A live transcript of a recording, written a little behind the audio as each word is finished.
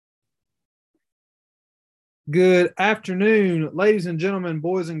Good afternoon, ladies and gentlemen,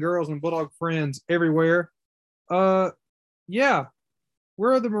 boys and girls, and Bulldog friends everywhere. Uh, yeah,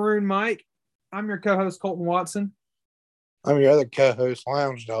 we're the Maroon Mike. I'm your co-host Colton Watson, I'm your other co-host,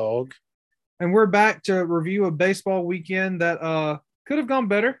 Lounge Dawg. and we're back to review a baseball weekend that could have gone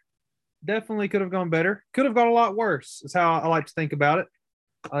better. Definitely could have gone better. Could have gone a lot worse. Is how I like to think about it.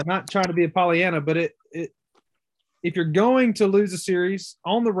 Not trying to be a Pollyanna, but it if you're going to lose a series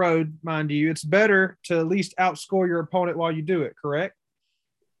on the road, mind you, it's better to at least outscore your opponent while you do it. Correct?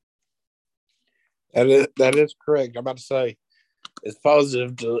 That is correct. I'm about to say it's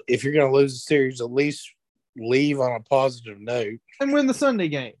positive to, if you're going to lose a series, at least leave on a positive note. And win the Sunday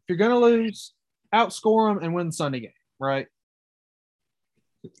game. If you're going to lose, outscore them and win the Sunday game, right?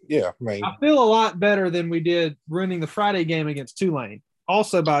 Yeah, I I mean, feel a lot better than we did winning the Friday game against Tulane,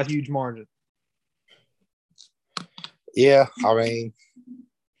 also by a huge margin. yeah, I mean,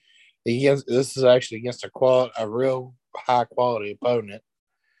 this is actually against a real high quality opponent.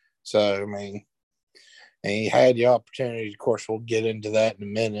 So I mean, and he had the opportunity. Of course, we'll get into that in a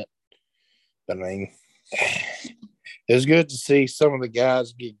minute. But I mean, it was good to see some of the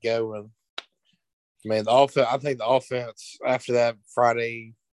guys get going. I mean, the offense. I think the offense after that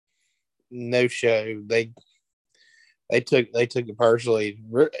Friday no show, they took it personally.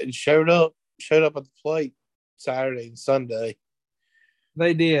 Showed up at the plate Saturday and Sunday.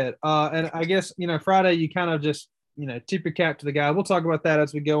 They did. And I guess, Friday, you kind of just, tip your cap to the guy. We'll talk about that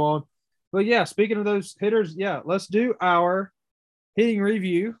as we go on. But yeah, speaking of those hitters, yeah, let's do our hitting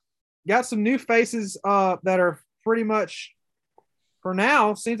review. Got some new faces that are pretty much, for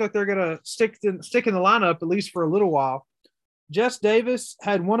now, seems like they're going to stick in the lineup at least for a little while. Jess Davis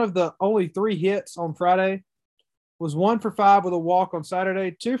had one of the only three hits on Friday, was 1 for 5 with a walk on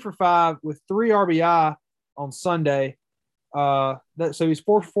Saturday, 2 for 5 with three RBI on Sunday. So he's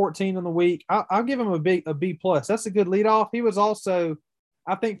 4 for 14 on the week. I'll give him a B plus. That's a good leadoff. He was also,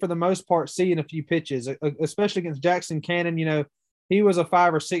 I think, for the most part, seeing a few pitches, especially against Jackson Cannon. He was a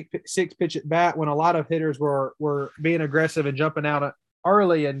 5 or 6 pitch at bat when a lot of hitters were being aggressive and jumping out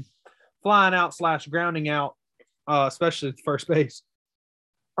early and flying out / grounding out, especially at first base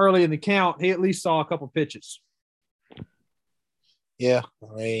early in the count. He at least saw a couple pitches. Yeah,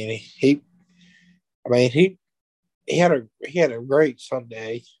 he had a great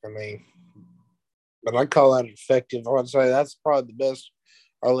Sunday. I mean, but I call that effective. I would say that's probably the best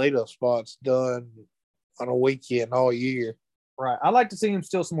Arlito spot's done on a weekend all year. Right. I'd like to see him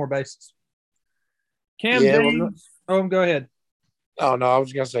steal some more bases. Cam Yeah, well, James. Oh, go ahead. oh no, I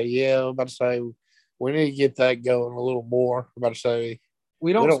was gonna say yeah. I'm about to say we need to get that going a little more. I'm about to say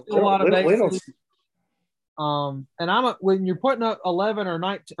We we don't don't steal we a don't lot of we don't, we don't bases. And when you're putting up 11 or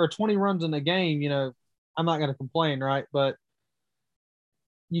 19 or 20 runs in a game, I'm not going to complain, right? But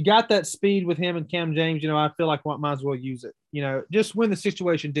you got that speed with him and Cam James. I feel like I might as well use it. Just when the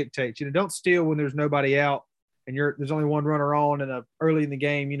situation dictates. Don't steal when there's nobody out and there's only one runner on and early in the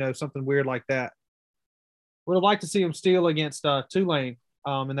game. Something weird like that. Would have liked to see him steal against Tulane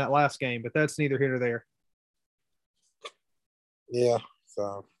in that last game, but that's neither here nor there. yeah.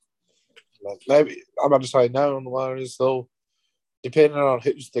 So but maybe I'm about to say no on the line is though depending on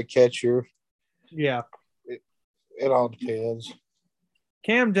who's the catcher. Yeah. It all depends.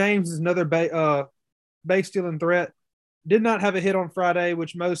 Cam James is another base stealing threat. Did not have a hit on Friday,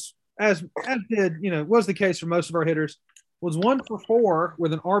 which most as did was the case for most of our hitters. Was 1 for 4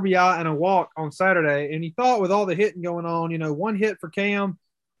 with an RBI and a walk on Saturday, and you thought with all the hitting going on, one hit for Cam,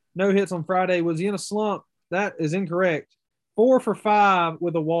 no hits on Friday. Was he in a slump? That is incorrect. 4 for 5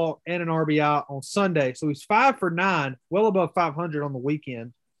 with a walk and an RBI on Sunday, so he's 5 for 9, well above 500 on the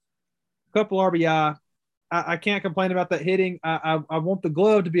weekend. A couple RBI, I can't complain about that hitting. I want the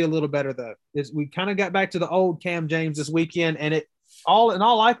glove to be a little better though. We kind of got back to the old Cam James this weekend, and in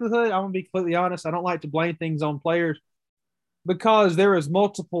all likelihood, I'm gonna be completely honest. I don't like to blame things on players because there was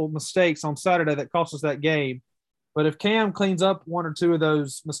multiple mistakes on Saturday that cost us that game. But if Cam cleans up one or two of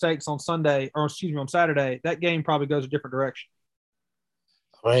those mistakes on Sunday, or excuse me, on Saturday, that game probably goes a different direction.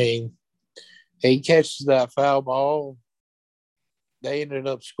 I mean, he catches that foul ball. They ended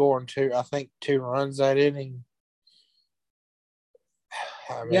up scoring I think, 2 runs that inning.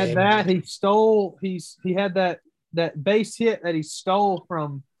 I Yeah, mean, that he stole. He had that base hit that he stole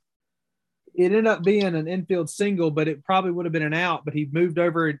from. It ended up being an infield single, but it probably would have been an out. But he moved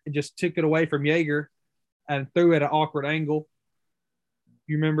over and just took it away from Yeager and threw it at an awkward angle.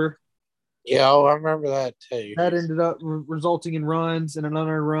 You remember? yeah, I remember that too. That ended up resulting in runs and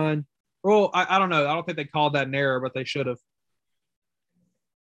another run. Well, I don't know. I don't think they called that an error, but they should have.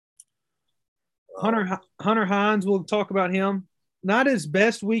 Hunter Hines, we'll talk about him. not his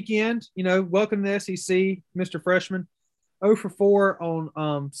best weekend. Welcome to the SEC, Mr. Freshman. 0 for 4 on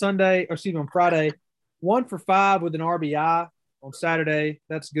on Friday. 1 for 5 with an RBI on Saturday.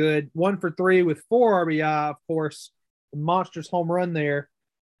 That's good. 1 for 3 with 4 RBI, of course. The monstrous home run there.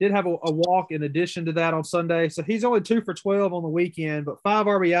 Did have a walk in addition to that on Sunday. So he's only 2 for 12 on the weekend, but 5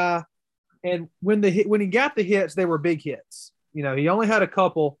 RBI. And when he got the hits, they were big hits. He only had a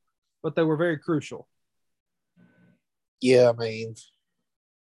couple, but they were very crucial. Yeah, I mean,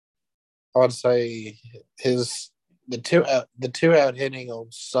 I would say the two out hitting on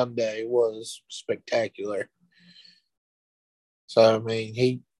Sunday was spectacular. So I mean,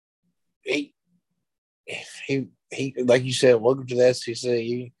 he like you said, welcome to the SEC.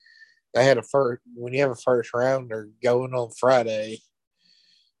 They had when you have a first rounder going on Friday,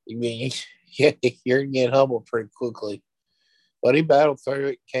 you mean you're getting humbled pretty quickly. But he battled through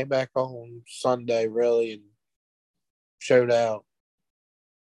it, came back on Sunday really, and showed out.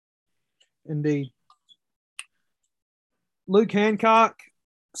 Indeed. Luke Hancock,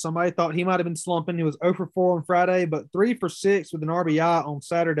 somebody thought he might have been slumping. He was 0 for 4 on Friday, but 3 for 6 with an RBI on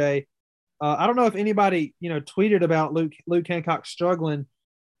Saturday. I don't know if anybody, tweeted about Luke Hancock struggling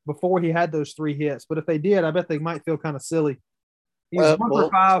before he had those 3 hits, but if they did, I bet they might feel kind of silly. He's 1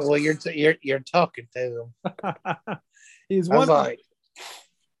 for 5. Well, you're talking to him. He's one. I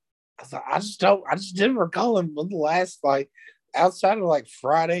just didn't recall him in the last outside of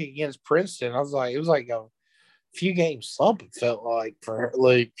Friday against Princeton. It was like a few games slump. It felt like for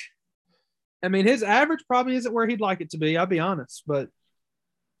Luke. I mean, his average probably isn't where he'd like it to be. I'll be honest, but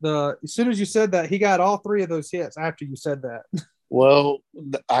as soon as you said that, he got all 3 of those hits after you said that. Well,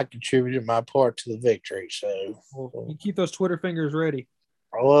 I contributed my part to the victory, so you keep those Twitter fingers ready.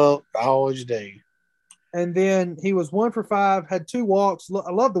 Well, I always do. And then he was 1 for 5, had 2 walks.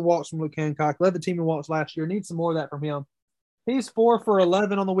 I love the walks from Luke Hancock. Led the team in walks last year. Need some more of that from him. He's 4 for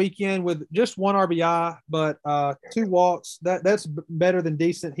 11 on the weekend with just 1 RBI, but 2 walks. That's better than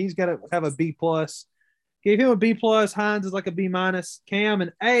decent. He's got to have a B plus. Gave him a B plus. Hines is like a B minus. Cam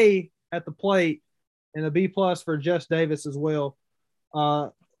an A at the plate, and a B plus for Jess Davis as well.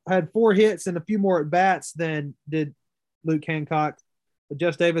 Had 4 hits and a few more at bats than did Luke Hancock, but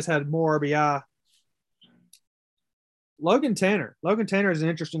Jess Davis had more RBI. Logan Tanner is an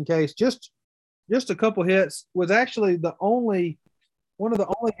interesting case. Just a couple hits. Was actually one of the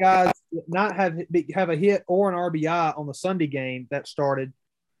only guys that not have a hit or an RBI on the Sunday game that started.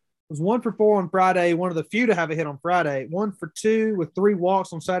 Was 1 for 4 on Friday. One of the few to have a hit on Friday. 1 for 2 with 3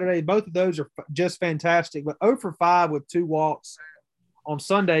 walks on Saturday. Both of those are just fantastic. But 0 for 5 with 2 walks on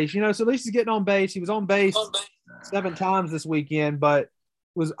Sundays. So at least he's getting on base. He was on base 7 times this weekend, but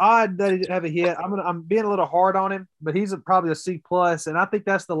it was odd that he didn't have a hit. I'm being a little hard on him, but he's probably a C plus, and I think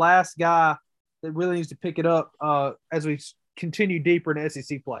that's the last guy that really needs to pick it up as we continue deeper in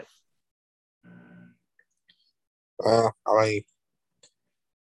SEC play. The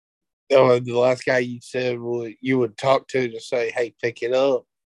last guy you said you would talk to say, "Hey, pick it up."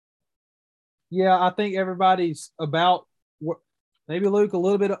 Yeah, I think everybody's about. Maybe Luke a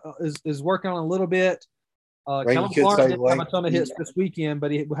little bit is working on a little bit. Kellen Clark didn't have a ton of hits this weekend,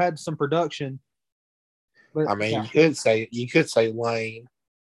 but he had some production. But, you could say Lane.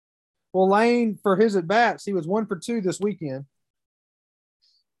 Well, Lane, for his at bats, he was 1 for 2 this weekend.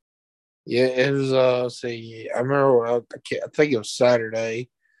 Yeah, it was. I remember. I think it was Saturday.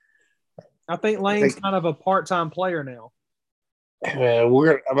 I think Lane's kind of a part-time player now. I'm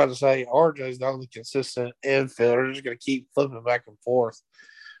about to say RJ's the only consistent infielder. They're just going to keep flipping back and forth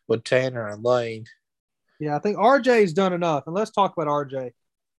with Tanner and Lane. Yeah, I think RJ's done enough. And let's talk about RJ.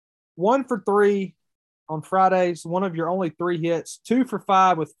 1 for 3 on Fridays, one of your only 3 hits. 2 for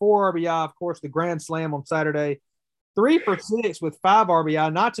 5 with 4 RBI, of course, the grand slam on Saturday. 3 for 6 with 5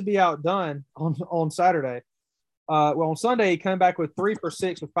 RBI, not to be outdone on Saturday. On Sunday, he came back with 3 for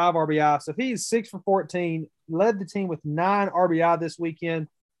 6 with 5 RBI. So he's 6 for 14, led the team with 9 RBI this weekend.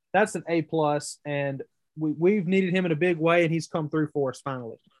 That's an A plus, and we've needed him in a big way, and he's come through for us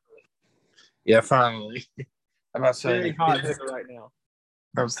finally. Yeah, finally. I'm about to say very hot hitter right now.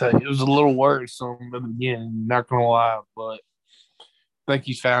 I was saying it was a little worrisome at the beginning, not gonna lie, but I think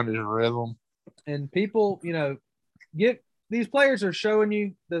he's found his rhythm. And people, these players are showing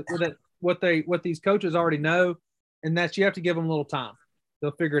you that what these coaches already know, and that you have to give them a little time.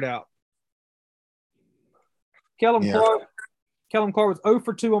 They'll figure it out. Kellen Clark was 0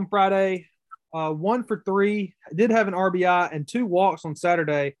 for 2 on Friday, 1 for 3, did have an RBI and 2 walks on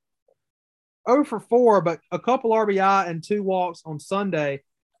Saturday. 0 for 4, but a couple RBI and 2 walks on Sunday.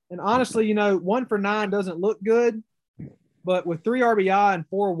 And honestly, 1 for 9 doesn't look good, but with 3 RBI and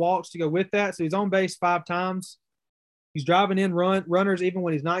 4 walks to go with that, so he's on base 5 times. He's driving in runners even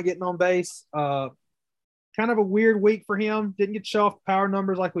when he's not getting on base. Kind of a weird week for him. Didn't get to show off power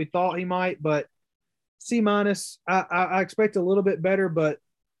numbers like we thought he might, but C minus. I expect a little bit better, but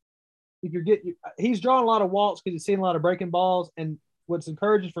if he's drawing a lot of walks because he's seeing a lot of breaking balls. And what's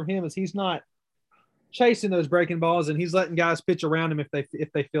encouraging from him is he's not chasing those breaking balls, and he's letting guys pitch around him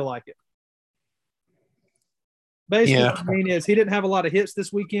if they feel like it. Basically, what I mean is he didn't have a lot of hits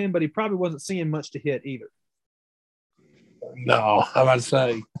this weekend, but he probably wasn't seeing much to hit either. No, I'm about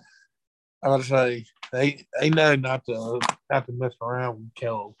to say they know not to mess around with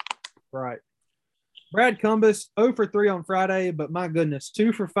Kello. Right. Brad Cumbus, 0 for 3 on Friday, but my goodness,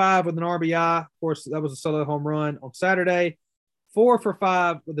 2 for 5 with an RBI. Of course, that was a solo home run on Saturday. 4 for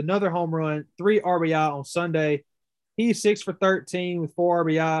 5 with another home run, 3 RBI on Sunday. He's 6 for 13 with 4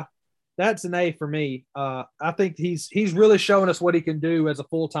 RBI. That's an A for me. I think he's really showing us what he can do as a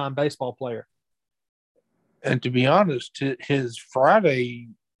full-time baseball player. And to be honest, his Friday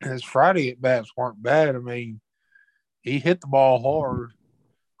at bats weren't bad. I mean, he hit the ball hard.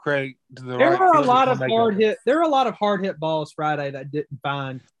 Credit to the There right were a field lot of hard hit. There were a lot of hard hit balls Friday that didn't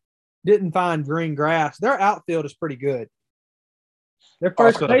find green grass. Their outfield is pretty good. Their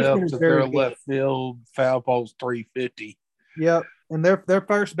first baseman is very good. Left field foul pole's 350. Yep, and their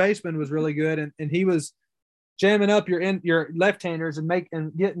first baseman was really good, and he was jamming up your left-handers and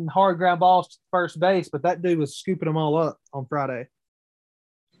getting hard ground balls to first base. But that dude was scooping them all up on Friday.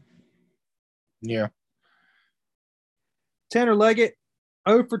 Yeah. Tanner Leggett,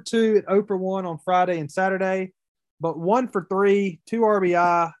 0 for 2 and 0 for 1 on Friday and Saturday, but 1 for 3, 2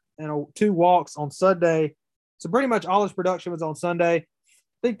 RBI, and 2 walks on Sunday. So pretty much all his production was on Sunday.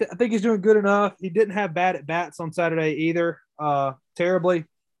 I think he's doing good enough. He didn't have bad at bats on Saturday either, terribly.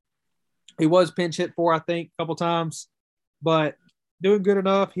 He was pinch hit for, I think, a couple times, but doing good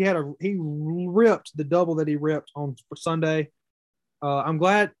enough. He ripped the double that he ripped on Sunday. I'm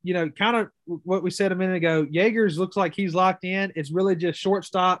glad, kind of what we said a minute ago. Yeager's looks like he's locked in. It's really just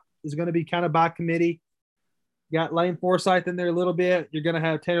shortstop is going to be kind of by committee. Got Lane Forsythe in there a little bit. You're going to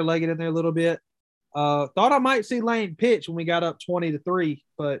have Taylor Leggett in there a little bit. Thought I might see Lane pitch when we got up 20-3,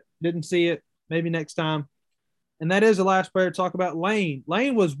 but didn't see it. Maybe next time. And that is the last player to talk about, Lane.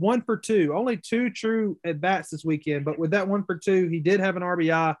 Lane was 1 for 2, only 2 true at bats this weekend. But with that 1 for 2, he did have an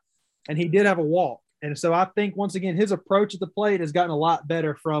RBI and he did have a walk. And so I think, once again, his approach at the plate has gotten a lot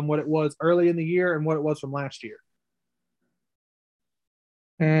better from what it was early in the year and what it was from last year.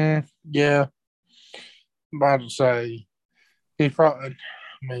 Yeah. I'm about to say, he probably,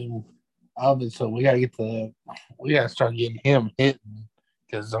 obviously we got to start getting him hitting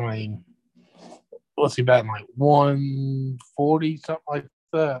because, what's he batting, like 140, something like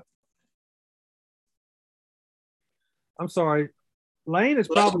that? I'm sorry. Lane is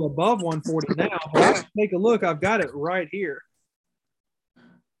probably above 140 now, but I can take a look. I've got it right here.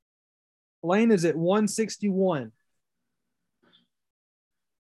 Lane is at 161.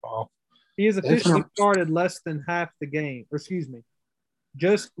 Oh, he has officially started less than half the game. Or excuse me,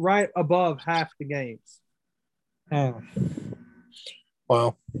 just right above half the games.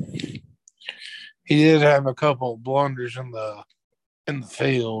 Well, he did have a couple of blunders in the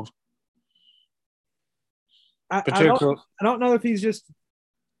field. I don't know if he's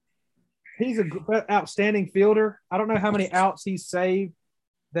an outstanding fielder. I don't know how many outs he's saved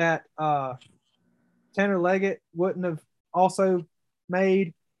that Tanner Leggett wouldn't have also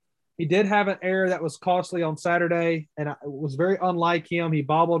made. He did have an error that was costly on Saturday, and it was very unlike him. He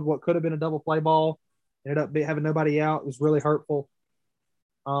bobbled what could have been a double play ball, ended up having nobody out. It was really hurtful.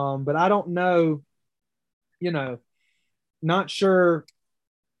 But I don't know, not sure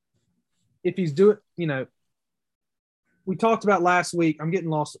if he's doing, we talked about last week. I'm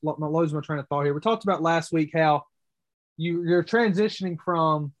getting lost. Losing my train of thought here. We talked about last week how you're transitioning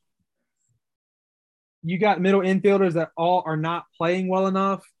from you got middle infielders that all are not playing well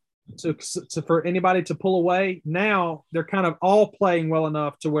enough to for anybody to pull away. Now they're kind of all playing well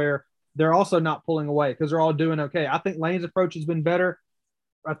enough to where they're also not pulling away because they're all doing okay. I think Lane's approach has been better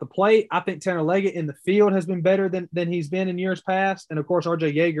at the plate. I think Tanner Leggett in the field has been better than he's been in years past. And of course,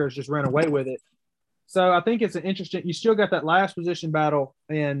 RJ Yeager has just ran away with it. So I think it's an interesting – you still got that last position battle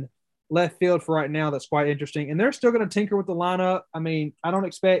in left field for right now that's quite interesting. And they're still going to tinker with the lineup. I don't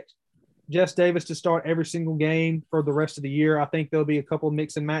expect Jess Davis to start every single game for the rest of the year. I think there'll be a couple of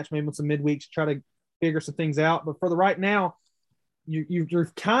mix and match, maybe with some midweeks to try to figure some things out. But for the right now,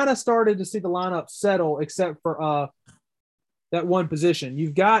 you're kind of started to see the lineup settle except for that one position.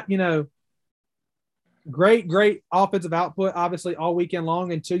 You've got, great offensive output, obviously, all weekend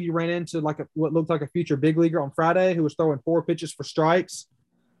long until you ran into what looked like a future big leaguer on Friday who was throwing 4 pitches for strikes.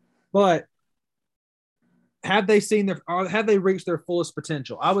 But have they seen their, or have they reached their fullest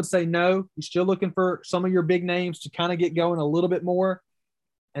potential? I would say no. You're still looking for some of your big names to kind of get going a little bit more.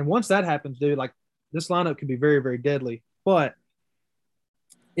 And once that happens, dude, like this lineup could be very, very deadly. But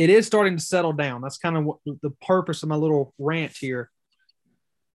it is starting to settle down. That's kind of what the purpose of my little rant here.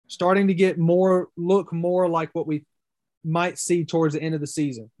 Starting to get look more like what we might see towards the end of the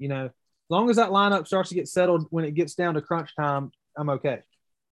season. You know, as long as that lineup starts to get settled when it gets down to crunch time, I'm okay.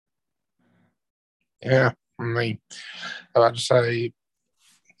 Yeah, I mean, I'd say,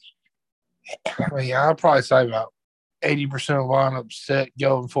 I'll probably say about 80% of the lineup set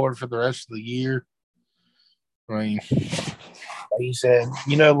going forward for the rest of the year. I mean, like you said,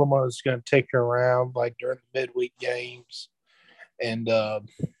 Lamar's going to take her around like during the midweek games and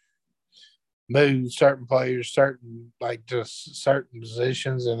move certain players, certain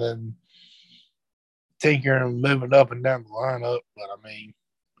positions, and then tinkering and moving up and down the lineup. But I mean,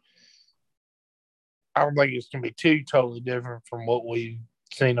 I don't think it's going to be too totally different from what we've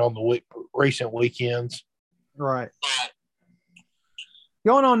seen on the recent weekends. Right.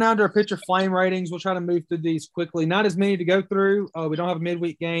 Going on now to our pitcher flame ratings. We'll try to move through these quickly. Not as many to go through. We don't have a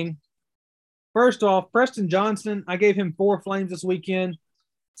midweek game. First off, Preston Johnson, I gave him 4 flames this weekend.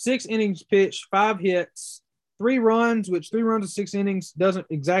 6 innings pitched, 5 hits, 3 runs, which 3 runs in 6 innings doesn't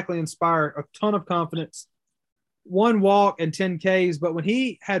exactly inspire a ton of confidence. 1 walk and 10 Ks. But when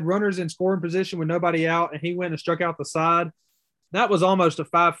he had runners in scoring position with nobody out and he went and struck out the side, that was almost a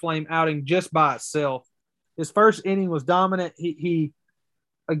 5-flame outing just by itself. His first inning was dominant. He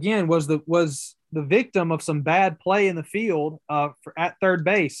again was the victim of some bad play in the field at third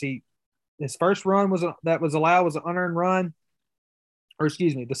base. His first run was an unearned run, or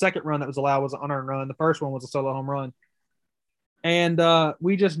excuse me, the second run that was allowed was an unearned run. The first one was a solo home run, and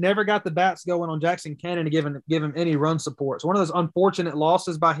we just never got the bats going on Jackson Cannon to give him any run support. It's one of those unfortunate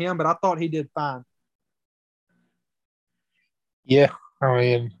losses by him, but I thought he did fine. Yeah, I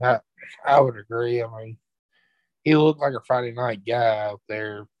mean, I would agree. I mean, he looked like a Friday night guy out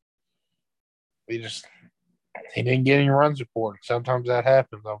there. He didn't get any run support. Sometimes that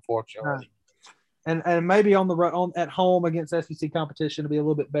happens, unfortunately. And maybe at home against SEC competition to be a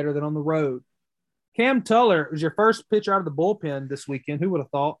little bit better than on the road. Cam Tuller was your first pitcher out of the bullpen this weekend. Who would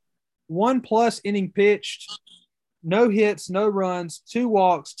have thought? 1+ inning pitched, no hits, no runs, 2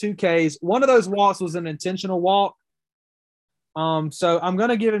 walks, 2 Ks. One of those walks was an intentional walk. So I'm going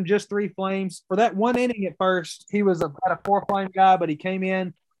to give him just 3 flames. For that 1 inning at first, he was about a 4-flame guy, but he came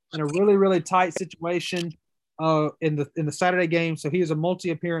in a really, really tight situation in the Saturday game. So he is a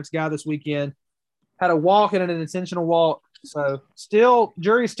multi-appearance guy this weekend. Had a walk and an intentional walk. So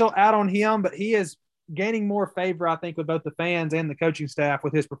jury's still out on him, but he is gaining more favor, I think, with both the fans and the coaching staff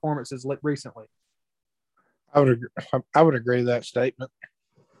with his performances recently. I would agree with that statement.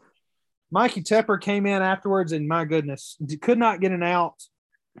 Mikey Tepper came in afterwards, and my goodness, could not get an out.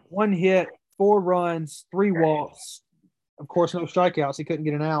 1 hit, 4 runs, 3 walks. Of course, no strikeouts. He couldn't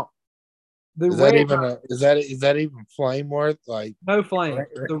get an out. Is that even flame worth? Like no flame.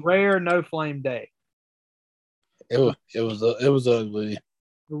 The rare no flame day. It was ugly.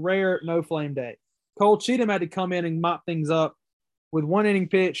 The rare no flame day. Cole Cheatham had to come in and mop things up with 1 inning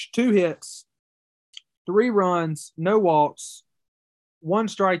pitch, 2 hits, 3 runs, no walks, 1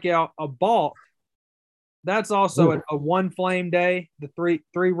 strikeout, a balk. That's also a 1 flame day. The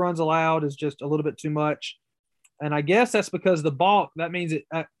three runs allowed is just a little bit too much. And I guess that's because the balk, that means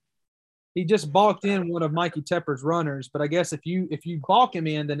he just balked in one of Mikey Tepper's runners. But I guess if you balk him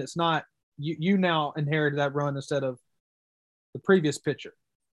in, then it's not you now inherited that run instead of the previous pitcher.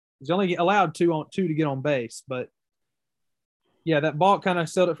 He's only allowed 2 to get on base. But yeah, that balk kind of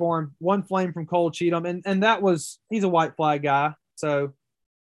sealed it for him. 1 flame from Cole Cheatham. And he's a white flag guy. So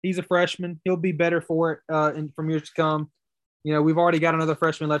he's a freshman. He'll be better for it from years to come. You know, we've already got another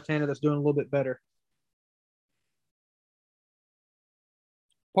freshman left-hander that's doing a little bit better.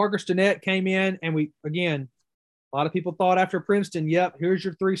 Parker Stinnett came in, and a lot of people thought after Princeton, yep, here's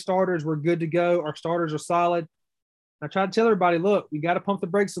your 3 starters. We're good to go. Our starters are solid. I tried to tell everybody, look, we got to pump the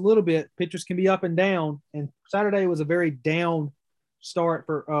brakes a little bit. Pitchers can be up and down, and Saturday was a very down start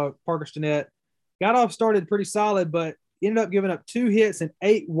for Parker Stinnett. Got off started pretty solid, but ended up giving up 2 hits and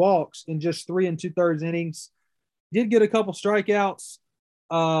 8 walks in just 3 2/3 innings. Did get a couple strikeouts,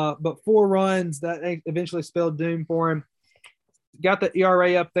 but 4 runs that eventually spelled doom for him. Got the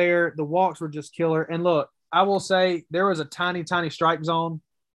ERA up there. The walks were just killer. And look, I will say there was a tiny, tiny strike zone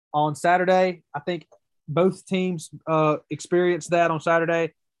on Saturday. I think both teams experienced that on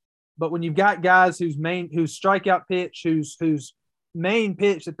Saturday. But when you've got guys whose strikeout pitch, whose main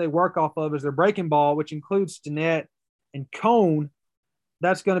pitch that they work off of is their breaking ball, which includes Stinnett and Cone,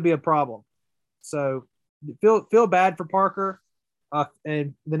 that's going to be a problem. So feel bad for Parker.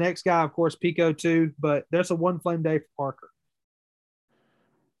 And the next guy, of course, Pico too. But there's a one flame day for Parker.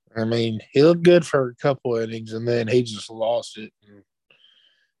 I mean, he looked good for a couple innings, and then he just lost it.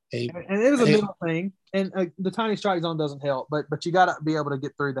 And it was a middle thing, and the tiny strike zone doesn't help. But you got to be able to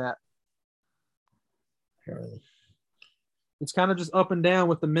get through that. It's kind of just up and down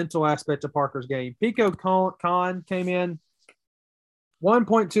with the mental aspect of Parker's game. Pico Khan came in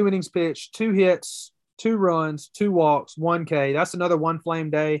 1.2 innings pitched, 2 hits, 2 runs, 2 walks, 1 K. That's another one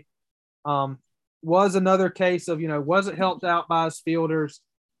flame day. Was another case of, wasn't helped out by his fielders,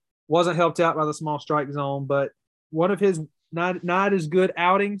 wasn't helped out by the small strike zone, but one of his not as good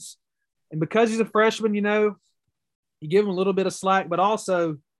outings. And because he's a freshman, you give him a little bit of slack, but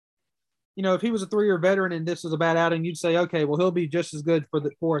also, if he was a 3-year veteran and this was a bad outing, you'd say, okay, well, he'll be just as good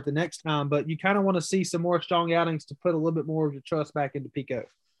for it the next time. But you kind of want to see some more strong outings to put a little bit more of your trust back into Pico.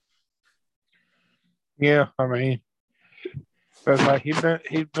 Yeah, I mean, but like he's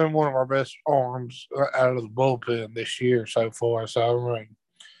been one of our best arms out of the bullpen this year so far. So I mean,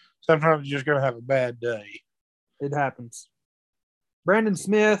 sometimes you're just gonna have a bad day. It happens. Brandon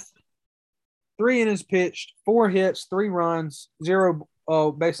Smith, 3 innings pitched, 4 hits, 3 runs, 0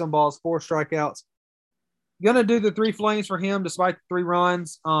 base on balls, 4 strikeouts. Gonna do the 3 flames for him despite the 3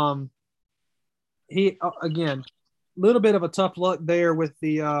 runs. He again, little bit of a tough luck there with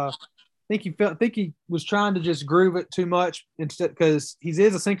the. I think he was trying to just groove it too much instead, because he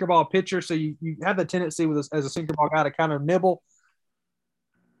is a sinker ball pitcher, so you have the tendency as a sinker ball guy to kind of nibble.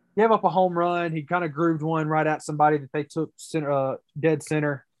 Gave up a home run. He kind of grooved one right at somebody that they took dead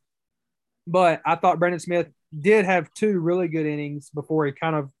center. But I thought Brandon Smith did have 2 really good innings before he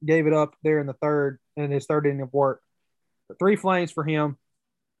kind of gave it up there in his third inning of work. But 3 flames for him.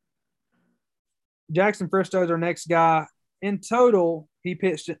 Jackson Fristo's our next guy. In total, he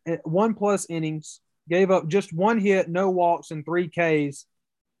pitched 1+ innings, gave up just 1 hit, no walks, and 3 Ks.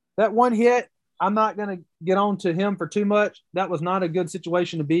 That 1 hit, I'm not going to get on to him for too much. That was not a good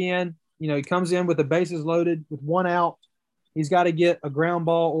situation to be in. He comes in with the bases loaded with 1 out. He's got to get a ground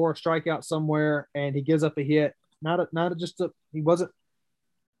ball or a strikeout somewhere, and he gives up a hit. The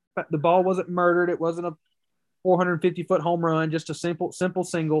ball wasn't murdered. It wasn't a 450-foot home run, just a simple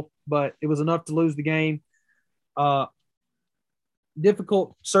single, but it was enough to lose the game.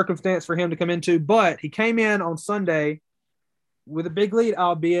 Difficult circumstance for him to come into, but he came in on Sunday with a big lead,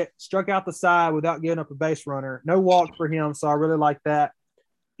 albeit struck out the side without giving up a base runner. No walk for him, so I really like that.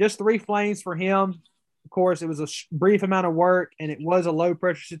 Just 3 flames for him. Of course, it was a brief amount of work, and it was a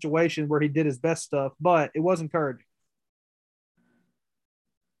low-pressure situation where he did his best stuff, but it was encouraging.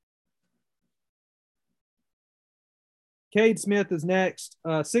 Cade Smith is next.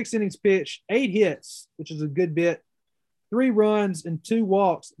 6 innings pitched, 8 hits, which is a good bit. 3 runs and 2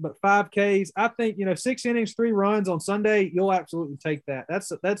 walks, but 5 Ks. I think, 6 innings, 3 runs on Sunday, you'll absolutely take that.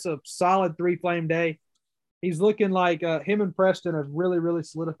 That's a solid 3 flame day. He's looking like him and Preston have really, really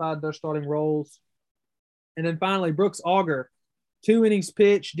solidified their starting roles. And then finally, Brooks Auger, 2 innings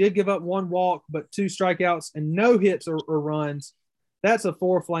pitched, did give up 1 walk, but 2 strikeouts and no hits or runs. That's a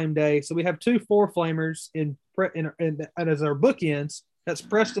 4 flame day. So we have 2 4-flamers in as our bookends. That's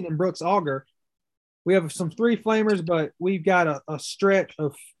Preston and Brooks Auger. We have some 3 flamers, but we've got a stretch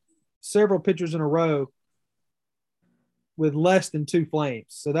of several pitchers in a row with less than 2 flames.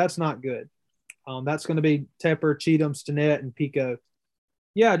 So that's not good. That's going to be Tepper, Cheatham, Stinnett, and Pico.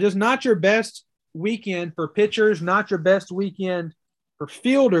 Yeah, just not your best weekend for pitchers, not your best weekend for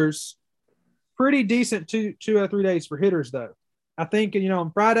fielders. Pretty decent 2 or 3 days for hitters, though. I think,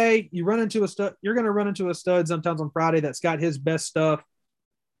 on Friday, you're going to run into a stud sometimes on Friday that's got his best stuff,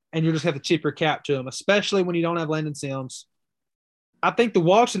 and you just have to chip your cap to him, especially when you don't have Landon Sims. I think the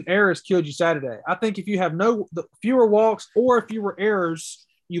walks and errors killed you Saturday. I think if you have fewer walks or fewer errors,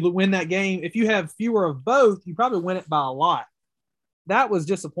 you win that game. If you have fewer of both, you probably win it by a lot. That was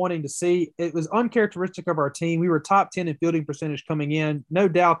disappointing to see. It was uncharacteristic of our team. We were top 10 in fielding percentage coming in. No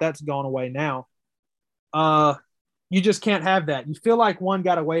doubt that's gone away now. You just can't have that. You feel like one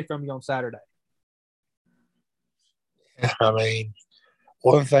got away from you on Saturday. I mean,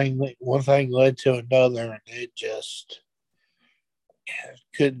 one thing led to another, and it just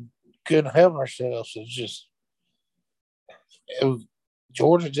couldn't help ourselves.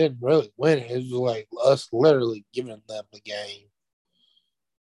 Georgia didn't really win it. It was like us literally giving them the game.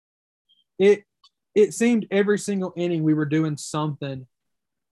 It seemed every single inning we were doing something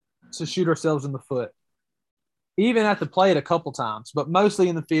to shoot ourselves in the foot. Even at the plate a couple times, but mostly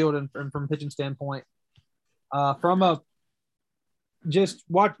in the field and from a pitching standpoint.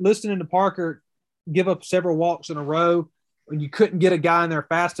 Listening to Parker give up several walks in a row, You couldn't get a guy in there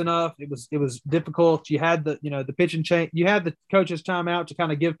fast enough. It was difficult. You had the pitching change. You had the coach's timeout to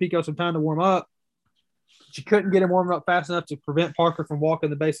kind of give Pico some time to warm up. But you couldn't get him warmed up fast enough to prevent Parker from walking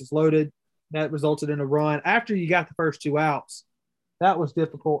the bases loaded. That resulted in a run. After you got the first 2 outs, that was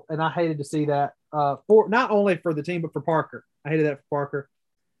difficult, and I hated to see that for not only for the team but for Parker. I hated that for Parker.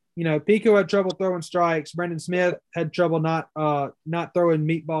 Pico had trouble throwing strikes. Brendan Smith had trouble not throwing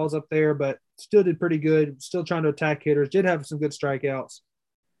meatballs up there, but still did pretty good. Still trying to attack hitters. Did have some good strikeouts.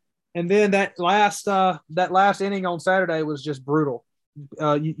 And then that last inning on Saturday was just brutal.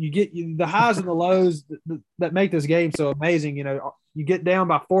 You get the highs and the lows that make this game so amazing. You get down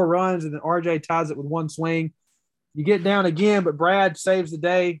by 4 runs, and then RJ ties it with 1 swing. You get down again, but Brad saves the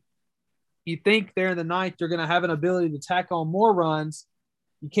day. You think there in the 9th you're going to have an ability to tack on more runs.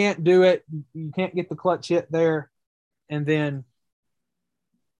 You can't do it. You can't get the clutch hit there. And then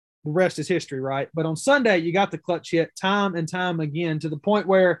the rest is history, right? But on Sunday, you got the clutch hit time and time again to the point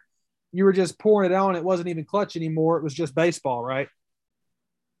where you were just pouring it on. It wasn't even clutch anymore. It was just baseball, right?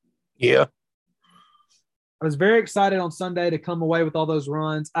 Yeah. I was very excited on Sunday to come away with all those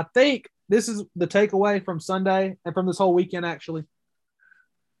runs. I think this is the takeaway from Sunday and from this whole weekend, actually.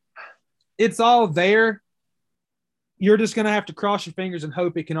 It's all there. You're just going to have to cross your fingers and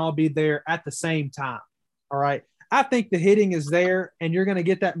hope it can all be there at the same time. All right. I think the hitting is there, and you're going to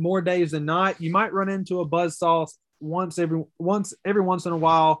get that more days than not. You might run into a buzzsaw every once in a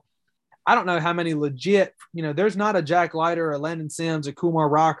while. I don't know how many legit, there's not a Jack Leiter, a Landon Sims, a Kumar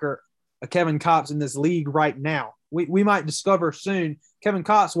Rocker, a Kevin Kopps in this league right now. We might discover soon. Kevin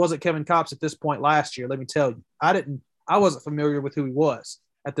Kopps wasn't Kevin Kopps at this point last year. Let me tell you, I wasn't familiar with who he was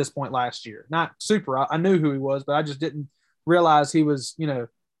at this point last year. Not super. I knew who he was, but I just didn't realize he was,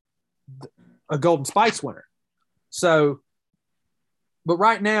 a Golden Spikes winner. So, but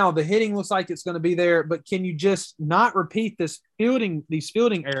right now the hitting looks like it's going to be there, but can you just not repeat these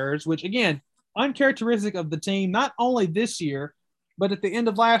fielding errors, which again, uncharacteristic of the team, not only this year, but at the end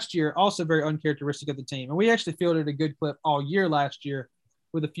of last year, also very uncharacteristic of the team. And we actually fielded a good clip all year last year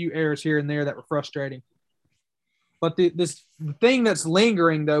with a few errors here and there that were frustrating. But the thing that's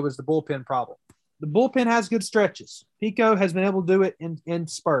lingering, though, is the bullpen problem. The bullpen has good stretches. Pico has been able to do it in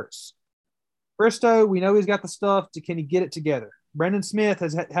spurts. Bristow, we know he's got the stuff. Can he get it together? Brendan Smith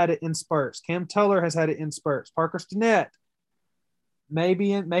has had it in spurts. Cam Tuller has had it in spurts. Parker Stinnett, maybe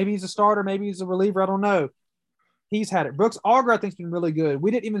he's a starter, maybe he's a reliever. I don't know. He's had it. Brooks Auger, I think, has been really good.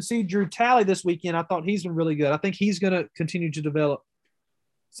 We didn't even see Drew Talley this weekend. I thought he's been really good. I think he's going to continue to develop.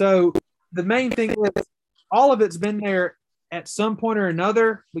 So the main thing is all of it's been there at some point or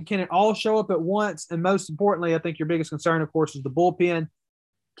another, but can it all show up at once? And most importantly, I think your biggest concern, of course, is the bullpen.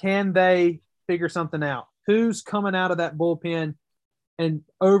 Can they figure something out? Who's coming out of that bullpen and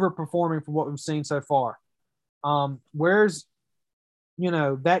overperforming from what we've seen so far? Where's,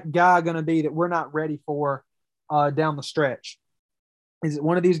 that guy going to be that we're not ready for down the stretch? Is it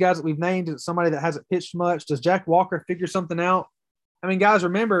one of these guys that we've named? Is it somebody that hasn't pitched much? Does Jack Walker figure something out? I mean, guys,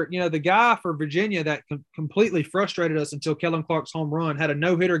 remember, the guy for Virginia that completely frustrated us until Kellen Clark's home run had a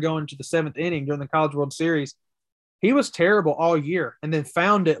no-hitter going to the 7th inning during the College World Series. He was terrible all year and then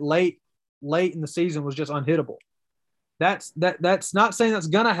found it late in the season, was just unhittable. That's not saying that's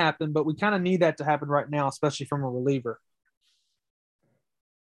going to happen, but we kind of need that to happen right now, especially from a reliever.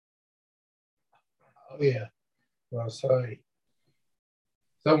 Oh, yeah. Well, I say,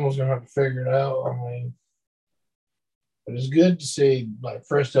 someone's going to have to figure it out. I mean, but it's good to see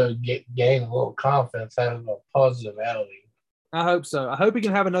Fristow gain a little confidence, having a positive outing. I hope so. I hope he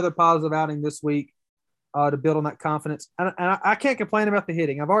can have another positive outing this week to build on that confidence. And I can't complain about the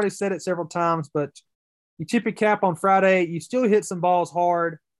hitting. I've already said it several times, but you tip your cap on Friday. You still hit some balls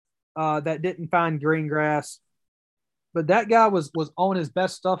hard that didn't find green grass. But that guy was on his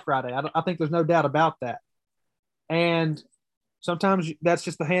best stuff Friday. I think there's no doubt about that. And sometimes that's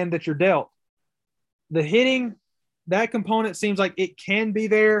just the hand that you're dealt. The hitting, that component seems like it can be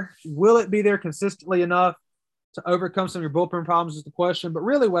there. Will it be there consistently enough to overcome some of your bullpen problems is the question. But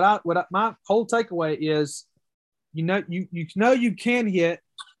really my whole takeaway is, you can hit,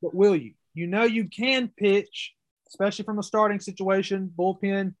 but will you? You can pitch, especially from a starting situation,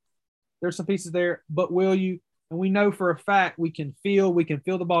 bullpen. There's some pieces there, but will you? And we know for a fact we can feel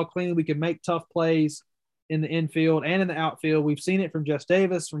the ball clean. We can make tough plays in the infield and in the outfield. We've seen it from Jess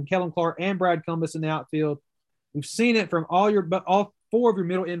Davis, from Kellen Clark, and Brad Cumbus in the outfield. We've seen it from all 4 of your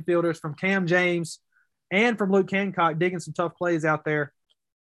middle infielders, from Cam James and from Luke Hancock, digging some tough plays out there.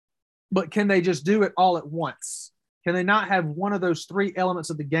 But can they just do it all at once? Can they not have one of those 3 elements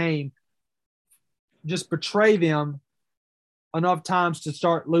of the game just betray them enough times to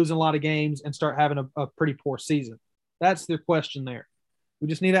start losing a lot of games and start having a pretty poor season? That's the question there. We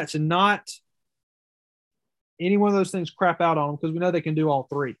just need that to not any one of those things crap out on them because we know they can do all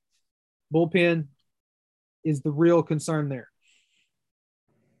three. Bullpen is the real concern there.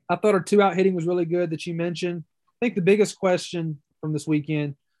 I thought our 2-out hitting was really good that you mentioned. I think the biggest question from this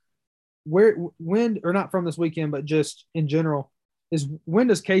weekend, when or not from this weekend, but just in general, is when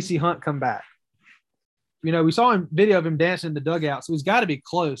does Casey Hunt come back? You know, we saw a video of him dancing in the dugout, so he's got to be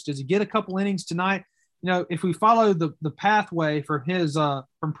close. Does he get a couple innings tonight? You know, if we follow the pathway for his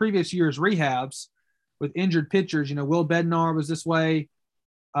from previous years' rehabs with injured pitchers, you know, Will Bednar was this way,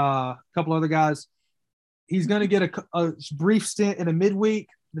 a couple other guys. He's going to get a brief stint in a midweek,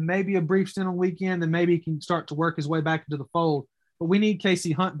 then maybe a brief stint on weekend, then maybe he can start to work his way back into the fold. But we need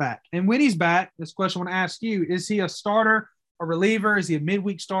Casey Hunt back. And when he's back, this question I want to ask you, is he a starter, a reliever? Is he a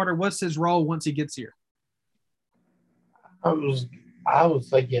midweek starter? What's his role once he gets here? I was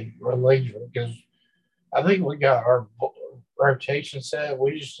thinking reliever because I think we got our rotation set.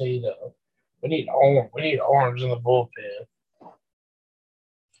 We just need arms in the bullpen.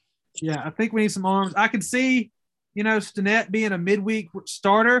 Yeah, I think we need some arms. I could see, you know, Stinnett being a midweek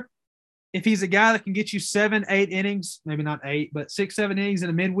starter. If he's a guy that can get you 7, 8 innings, maybe not 8, but 6, 7 innings in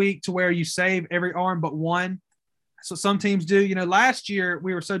a midweek to where you save every arm but one. So some teams do. You know, last year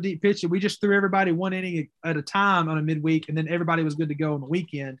we were so deep pitching, we just threw everybody 1 inning at a time on a midweek, and then everybody was good to go on the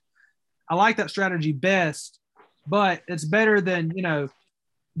weekend. I like that strategy best, but it's better than, you know,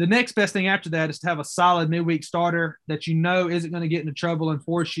 the next best thing after that is to have a solid midweek starter that you know isn't going to get into trouble and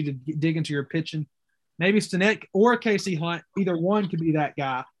force you to dig into your pitching. Maybe Stinnett or Casey Hunt, either one could be that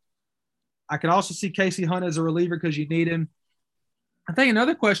guy. I could also see Casey Hunt as a reliever because you need him. I think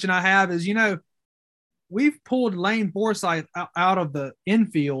another question I have is, you know, we've pulled Lane Forsythe out of the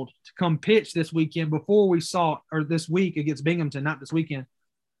infield to come pitch this weekend before we saw, or this week against Binghamton, not this weekend,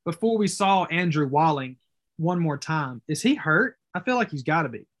 before we saw Andrew Walling one more time. Is he hurt? I feel like he's got to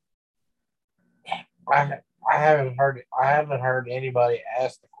be. I haven't heard anybody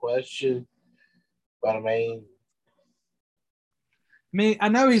ask the question, but I mean, I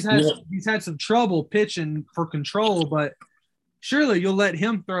know he's had some trouble pitching for control, but surely you'll let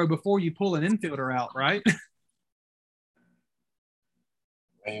him throw before you pull an infielder out, right?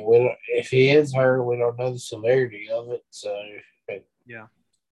 I mean, if he is hurt, we don't know the severity of it. So, yeah.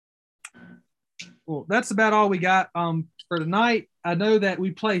 Well, that's about all we got for tonight. I know that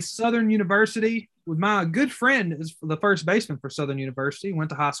we play Southern University with my good friend is the first baseman for Southern University. Went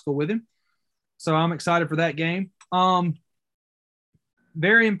to high school with him. So I'm excited for that game.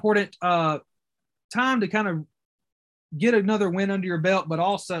 Very important time to kind of get another win under your belt, but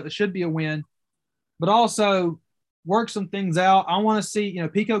also it should be a win, but also work some things out. I want to see, you know,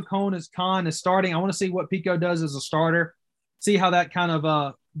 Pico Con is starting. I want to see what Pico does as a starter, see how that kind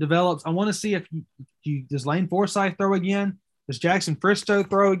of develops. I want to see if does Lane Forsythe throw again? Does Jackson Fristow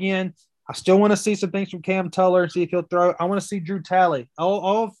throw again? I still want to see some things from Cam Tuller, see if he'll throw. I want to see Drew Talley.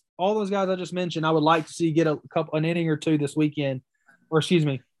 All those guys I just mentioned, I would like to see get an inning or two this weekend, or excuse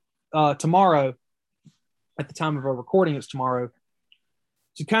me, tomorrow. At the time of our recording, it's tomorrow.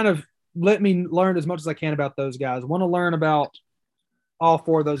 To kind of let me learn as much as I can about those guys. I want to learn about all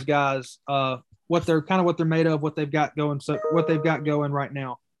 4 of those guys, what they're made of, what they've got going. So what they've got going right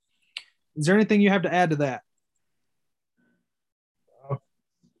now. Is there anything you have to add to that?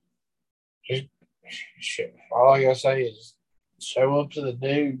 All I gotta say is show up to the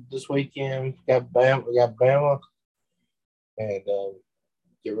dude this weekend. We got Bama, and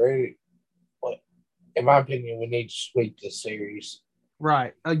get ready. In my opinion, we need to sweep this series.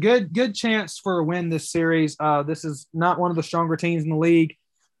 Right. A good chance for a win this series. This is not one of the stronger teams in the league.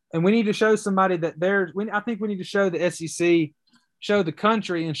 And we need to show somebody that I think we need to show the SEC, show the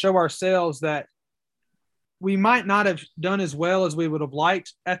country, and show ourselves that we might not have done as well as we would have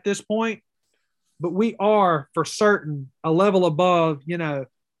liked at this point, but we are for certain a level above, you know,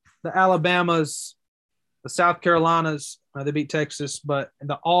 the Alabamas, the South Carolinas. They beat Texas, but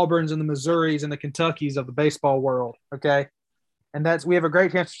the Auburns and the Missouris and the Kentuckys of the baseball world. Okay. And we have a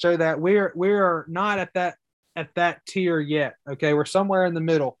great chance to show that we're not at that tier yet. Okay. We're somewhere in the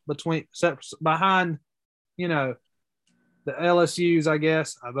middle behind, you know, the LSUs, I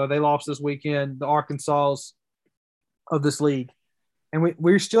guess, although they lost this weekend, the Arkansas of this league. And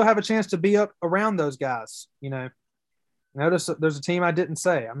we still have a chance to be up around those guys. You know, notice there's a team I didn't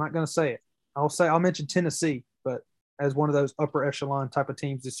say. I'm not going to say it. I'll mention Tennessee, but as one of those upper echelon type of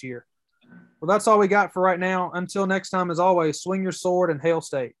teams this year. Well, that's all we got for right now. Until next time, as always, swing your sword and hail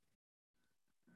state.